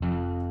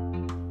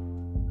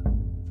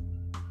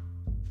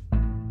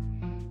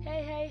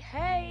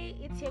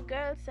it's your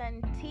girl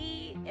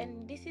Santi,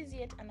 and this is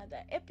yet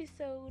another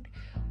episode.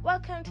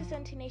 Welcome to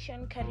Santi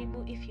Nation.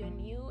 Karibu if you're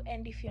new,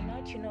 and if you're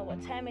not, you know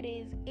what time it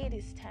is. It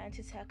is time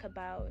to talk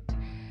about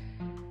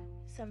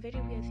some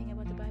very weird thing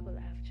about the Bible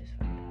I have just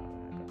found out.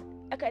 Oh my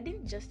god. Okay, I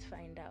didn't just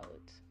find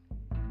out,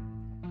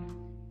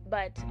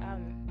 but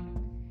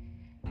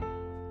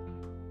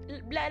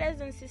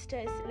brothers and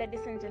sisters,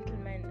 ladies and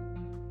gentlemen,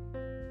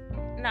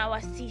 now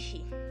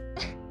wasihi.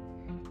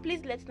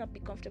 Please, let's not be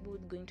comfortable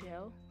with going to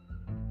hell.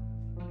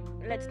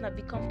 Let's not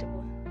be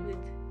comfortable with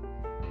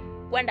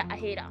Wanda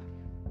Ahera,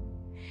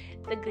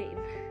 the grave.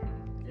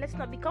 Let's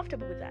not be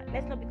comfortable with that.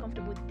 Let's not be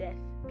comfortable with death.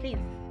 Please.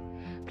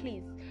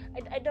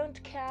 I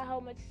don't care how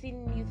much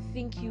sin you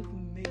think you've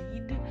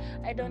made.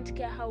 I don't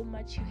care how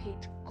much you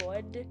hate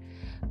God.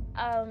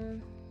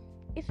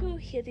 If you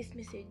hear this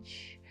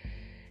message,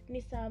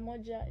 ni saa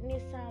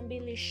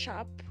mbili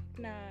sharp.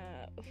 Na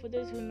for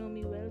those who know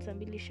me well, saa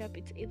mbili sharp,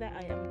 it's either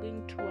I am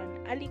going to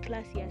an early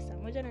class ya saa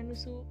moja na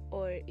nusu,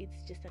 or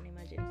it's just an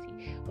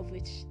emergency, of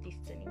which this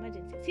is an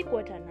emergency.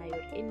 Sikuota nayo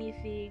or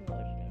anything, or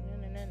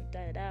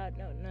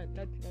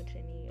not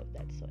any of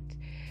that sort.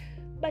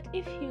 But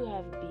if you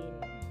have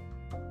been,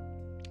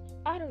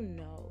 I don't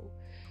know,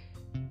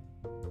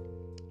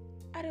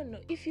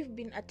 if you've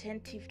been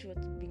attentive to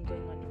what's been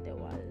going on in the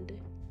world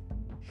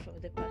for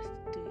the past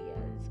 2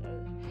 years,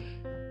 or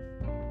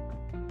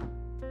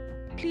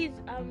please,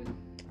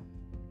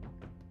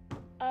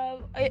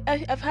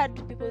 I've heard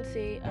people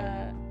say,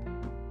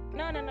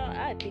 no,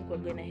 I think we're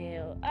going to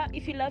hell.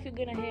 If you laugh, you're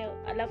going to hell.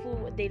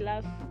 They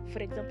laugh. For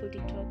example,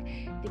 TikTok,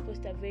 they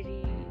post a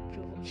very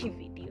provoking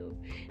video.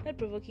 Not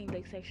provoking,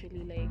 like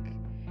sexually, like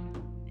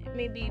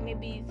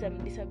maybe some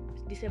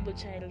disabled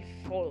child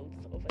falls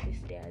over the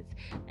stairs,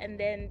 and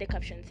then the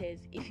caption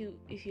says, if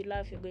you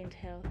laugh, you're going to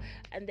hell.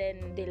 And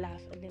then they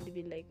laugh, and then they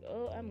be like,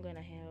 oh, I'm going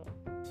to hell.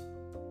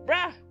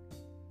 Bruh!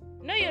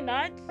 No, you're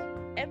not.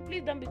 And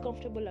please don't be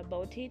comfortable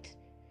about it.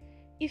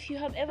 If you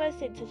have ever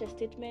said such a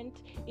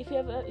statement, if you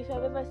have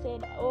ever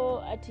said,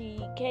 oh,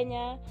 ati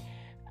Kenya,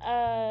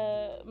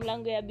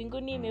 mlango ya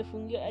binguni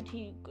imefungiwa,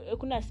 ati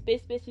kuna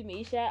space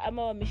imeisha,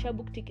 ama wamesha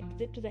book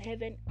tickets to the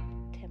heaven,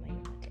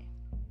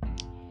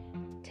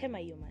 tema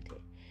hiyo mate.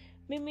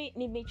 Mimi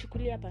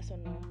nimechukulia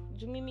personal.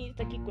 Juu mimi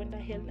sitaki kwenda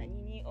hell na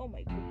nyinyi. Oh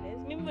my goodness.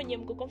 Mimi mwenye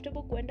mko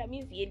comfortable kwenda,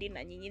 mimi siendi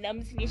na nyinyi, na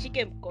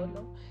msinishike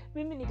mkono.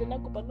 Mimi nitaenda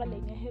kupanga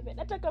line ya heaven.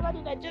 Hata kama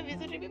ninajua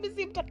vizuri mimi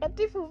si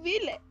mtakatifu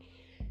vile.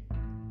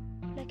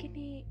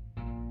 Lakini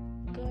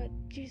God,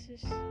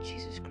 Jesus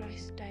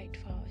Christ died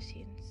for our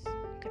sins.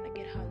 Can I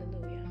get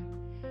hallelujah?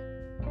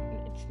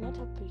 It's not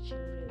a preaching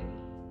really.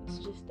 It's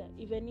just that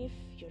even if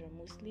you're a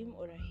Muslim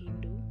or a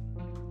Hindu,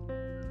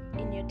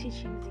 in your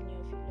teachings, in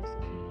your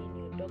philosophy, in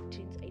your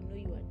doctrines, I know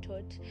you are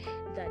taught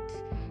that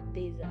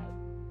there's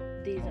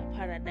a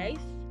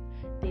paradise,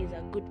 there's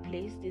a good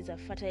place, there's a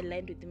fertile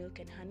land with milk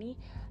and honey,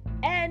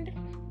 and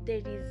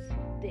there is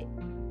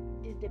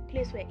the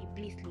place where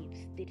Iblis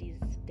lives. There is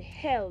the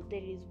hell.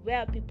 There is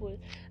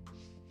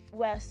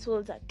where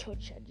souls are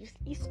tortured.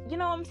 You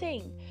know what I'm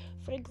saying?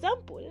 For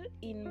example,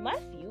 in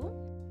Matthew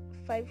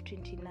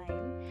 5:29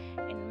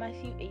 and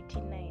Matthew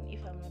 18:9,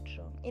 if I'm not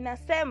wrong,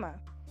 inasema,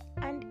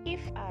 and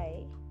if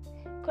I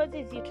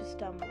causes you to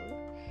stumble,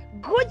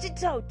 gouge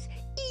it out,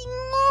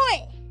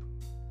 ing'oe,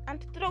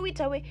 and throw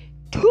it away,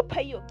 tupa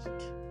hiyo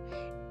kitu.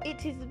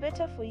 It is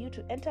better for you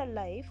to enter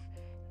life,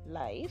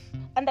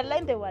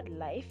 underline the word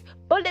life,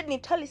 bold and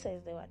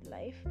italicize the word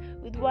life,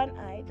 with one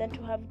eye, than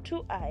to have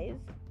two eyes,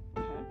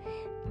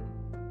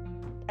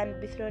 and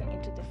be thrown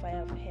into the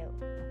fire of hell.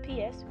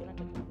 P.S. We're not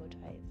talking about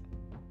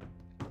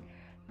eyes.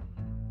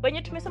 When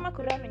you tumesoma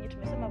Quran, when you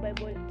tumesoma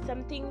Bible,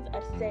 some things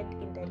are said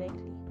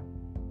indirectly.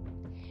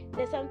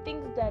 There's some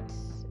things that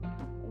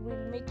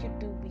will make you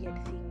do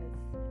weird things,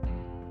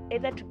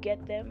 either to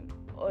get them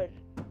or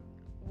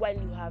while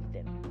you have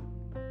them.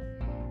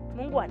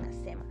 Mungu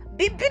anasema,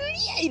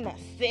 Biblia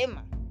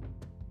inasema,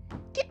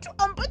 kitu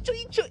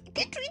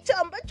hicho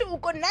ambacho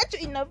uko nacho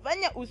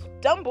inafanya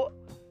ustambo,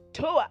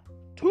 toa,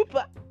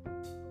 tupa.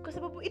 Kwa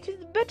sababu it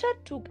is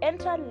better to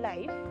enter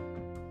life,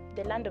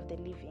 the land of the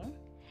living,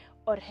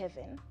 or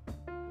heaven,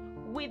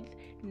 with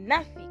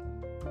nothing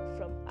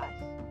from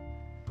earth.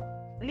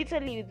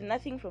 Literally with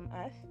nothing from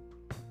earth,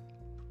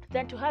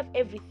 than to have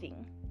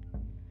everything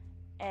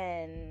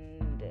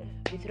and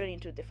be thrown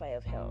into the fire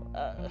of hell.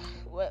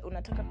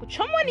 Unataka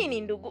kuchomwa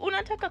nini ndugu?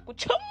 Unataka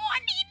kuchomwa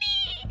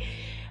nini?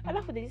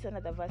 Alafu there is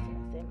another verse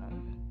inasema,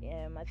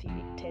 Matthew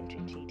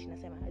 10:28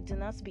 inasema, do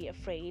not be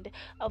afraid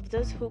of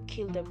those who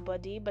kill the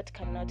body but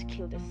cannot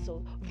kill the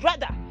soul.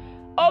 Rather,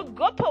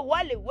 ogopa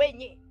wale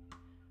wenye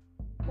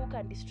who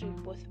can destroy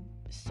both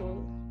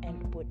soul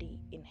and body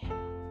in hell.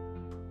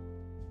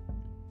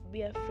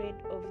 Be afraid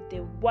of the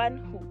one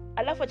who,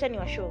 alafu acha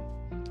niwashow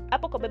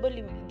hapo kwa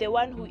Bible, the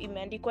one who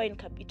imeandikwa in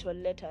capital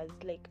letters,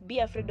 like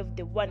be afraid of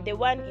the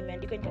one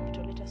imeandikwa in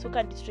capital letters, who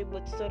can destroy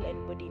both soul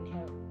and body in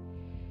hell.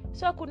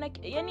 So hakuna,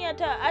 yani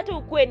hata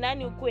ukue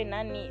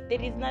nani,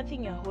 there is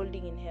nothing you're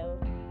holding in hell.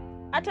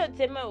 hata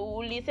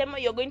ulisema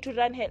you're going to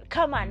run hell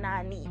kama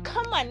nani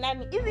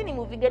hizi ni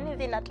movie gani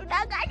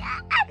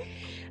zinatudanganya?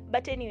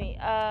 But anyway,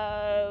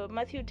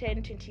 Matthew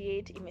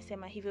 10:28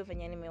 imesema hivyo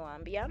venye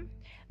nimewaambia,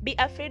 be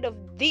afraid of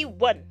the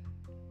one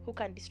who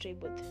can destroy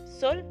both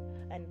soul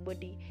and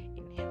body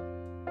in hell.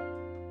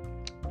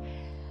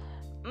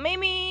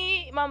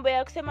 Mimi mambo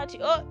ya kusema ati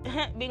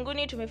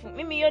binguni tumefunga,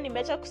 mimi hiyo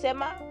nimeacha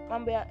kusema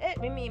mambo ya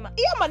mimi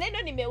hiyo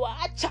maneno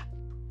nimewaacha,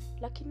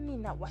 lakini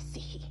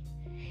ninawasihi,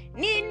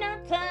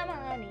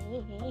 ninatamani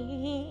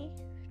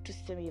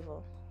tuseme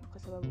hivyo kwa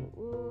sababu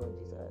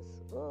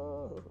Jesus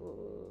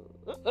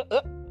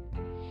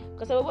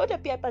kwa sababu hata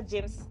pia hapa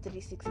James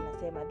 3:6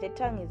 inasema the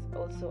tongue is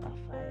also a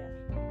fire.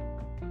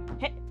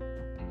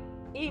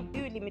 Hii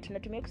limit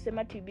tunatumia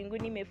kusema tu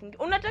binguni imefunga.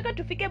 Unataka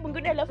tufike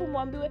binguni alafu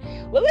muambiwe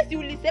wewe si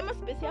ulisema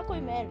space yako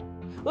imeenda,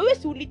 wewe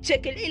si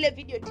ulichekelea ile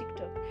video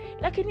TikTok.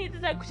 Lakini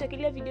sasa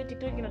kuchekelea video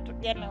TikTok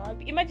inatokea na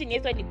wapi? Imagine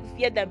Yesu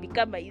alikufia dhambi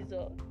kama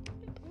hizo.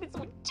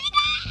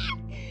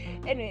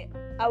 Anyway,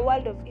 a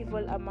world of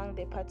evil among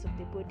the parts of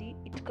the body,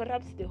 it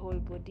corrupts the whole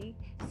body,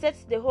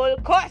 sets the whole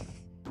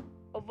course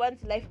of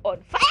one's life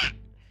on fire,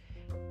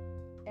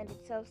 and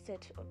itself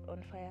set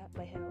on fire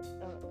by hell.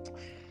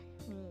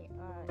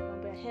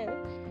 Hell.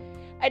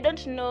 I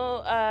don't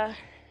know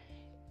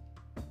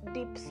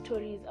deep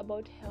stories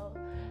about hell,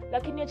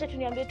 lakini acha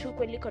tuniambie tu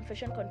kweli,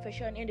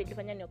 confession ndio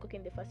ilifanya niokoke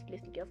in the first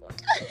place. Nikiafa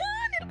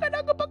nilikuwa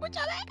naogopa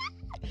kuchomeka.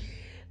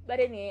 But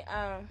anyway,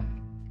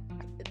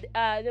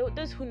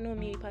 those who know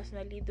me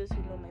personally, those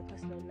who know my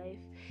personal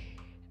life,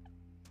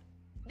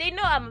 they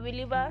know I'm a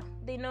believer,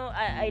 they know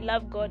I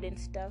love God and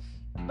stuff.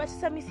 But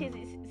some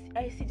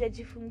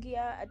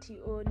sijajifungia ati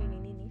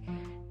nini,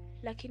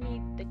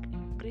 lakini the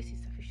grace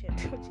is sufficient.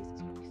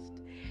 Jesus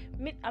Christ.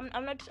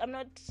 I'm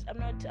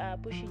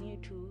not pushing you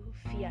to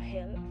fear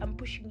hell. I'm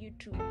pushing you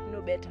to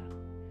know better.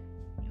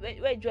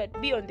 Where you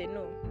be on the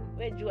know.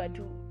 Where you are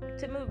to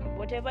tell me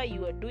whatever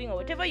you are doing or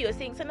whatever you're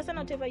saying. Sana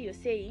whatever you're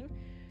saying,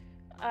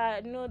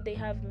 know they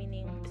have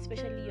meaning,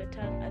 especially your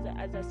tongue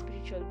as a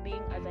spiritual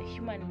being, as a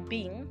human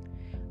being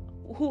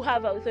who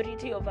have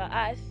authority over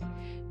us.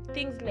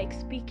 Things like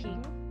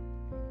speaking,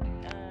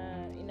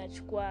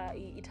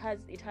 it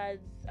has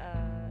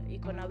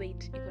icona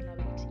weight.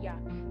 Yeah,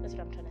 that's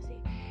what I'm trying to say.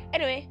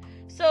 Anyway,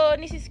 so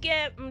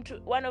nisisikie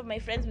one of my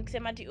friends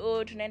mkisema ati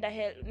tunaenda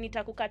hell,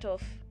 nitakucut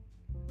off.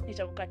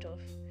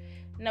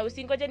 Na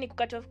usingoje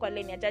nikucut off kwa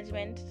lane ya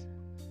judgment.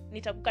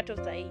 Nitakucut off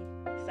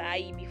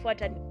sahi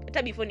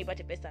before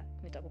nipate pesa,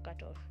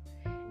 nitakucut off.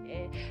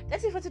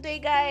 That's it for today,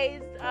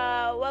 guys.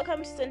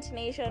 Welcome to Saint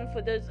Nation.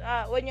 For those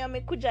when you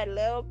amekuja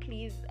leo,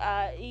 please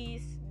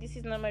this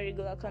is not my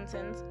regular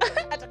content.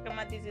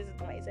 This is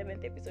my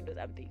 7th episode or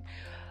something.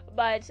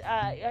 But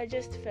I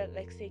just felt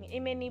like saying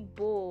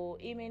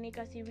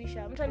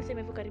imenikasirisha. Mtu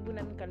aniseme hivyo karibu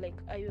na nika like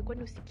aiwe,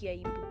 kwani usikia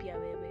aibu pia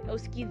wewe? Au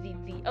usikii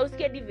dhidi? Au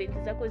usikia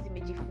defense zako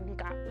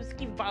zimejifunga?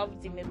 Usikii valve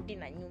zimerudi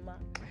na nyuma?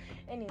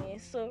 Anyway,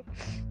 so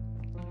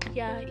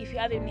yeah, if you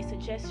have any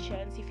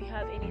suggestions, if you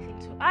have anything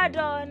to add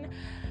on,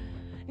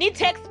 ni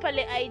text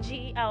pale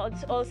IG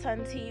all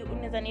Santi,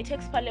 unaweza ni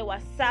text pale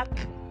WhatsApp.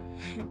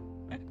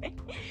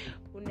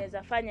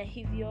 Unaweza fanya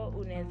hivyo,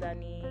 unaweza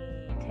ni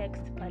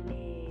text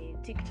pale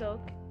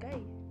TikTok.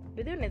 Guys,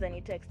 bado unaweza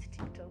ni text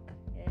TikTok.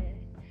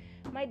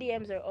 My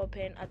DMs are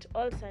open at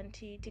all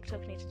Santi.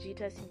 TikTok ni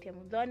Jita Cynthia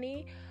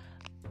Mudhoni.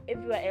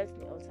 Everywhere else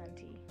ni all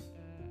Santi.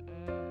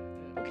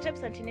 Ukitype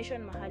Santi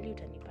Nation mahali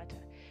utanipata.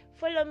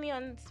 Follow me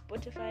on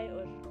Spotify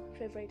or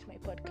favorite my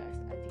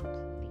podcast as you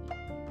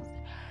please.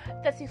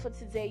 That's it for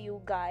today,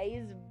 you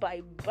guys.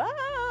 Bye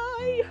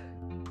bye.